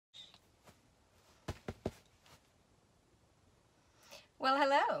Well,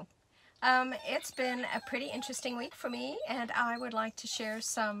 hello. It's been a pretty interesting week for me, and I would like to share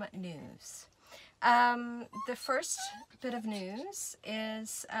some news. The first bit of news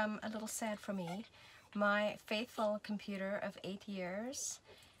is a little sad for me. My faithful computer of 8 years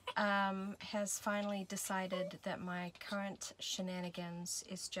has finally decided that my current shenanigans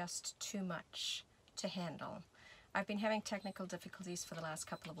is just too much to handle. I've been having technical difficulties for the last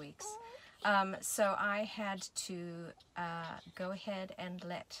couple of weeks. So I had to go ahead and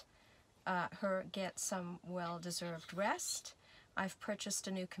let her get some well-deserved rest. I've purchased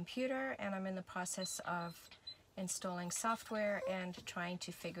a new computer and I'm in the process of installing software and trying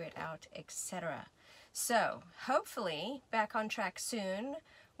to figure it out, etc. So hopefully back on track soon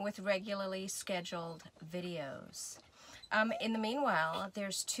with regularly scheduled videos. In the meanwhile,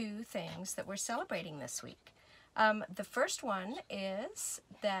 there's two things that we're celebrating this week. The first one is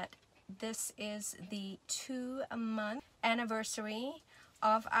that this is the 2-month anniversary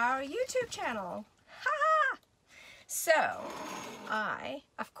of our YouTube channel. Ha! So, I,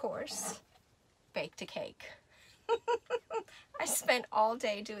 of course, baked a cake. I spent all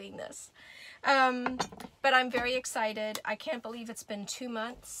day doing this. But I'm very excited. I can't believe it's been 2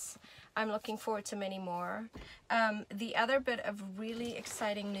 months. I'm looking forward to many more. The other bit of really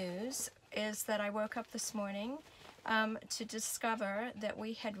exciting news is that I woke up this morning to discover that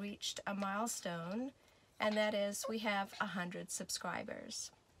we had reached a milestone, and that is we have 100 subscribers.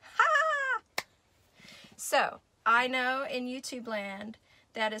 Ha! So, I know in YouTube land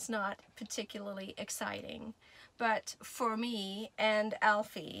that is not particularly exciting, but for me and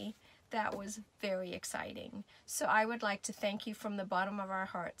Alfie, that was very exciting. So I would like to thank you from the bottom of our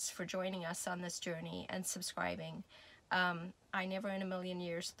hearts for joining us on this journey and subscribing. I never in a million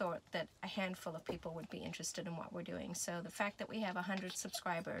years thought that a handful of people would be interested in what we're doing. So the fact that we have 100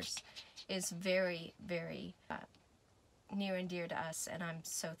 subscribers is very, very near and dear to us, and I'm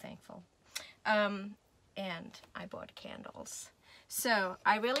so thankful. And I bought candles. So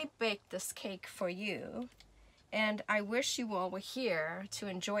I really baked this cake for you, and I wish you all were here to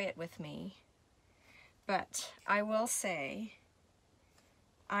enjoy it with me. But I will say,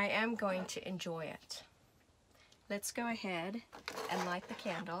 I am going to enjoy it. Let's go ahead and light the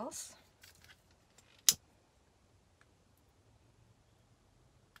candles.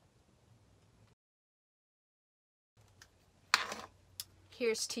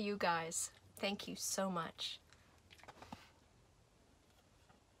 Here's to you guys. Thank you so much.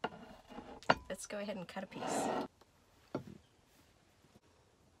 Let's go ahead and cut a piece.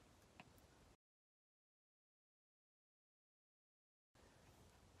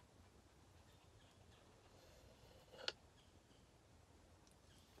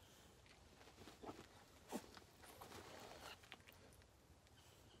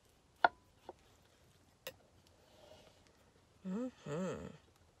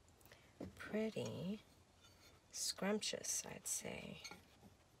 Pretty scrumptious, I'd say.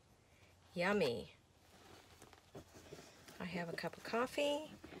 Yummy. I have a cup of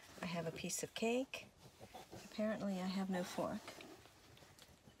coffee. I have a piece of cake. Apparently I have no fork.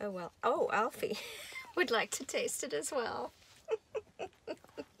 Oh well. Oh, Alfie would like to taste it as well.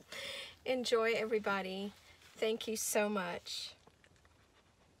 Enjoy, everybody. Thank you so much.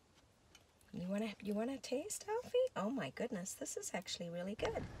 You wanna taste, Alfie? Oh my goodness, this is actually really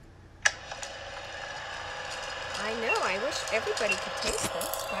good. I know, I wish everybody could taste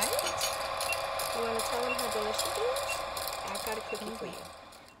this, right? You want to tell them how delicious it is? I've got a cookie for you.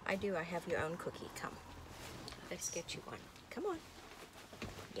 I do, I have your own cookie. Come. Let's get you one. Come on.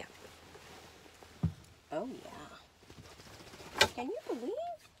 Yeah. Oh yeah. Can you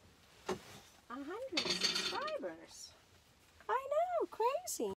believe 100 subscribers? I know, crazy.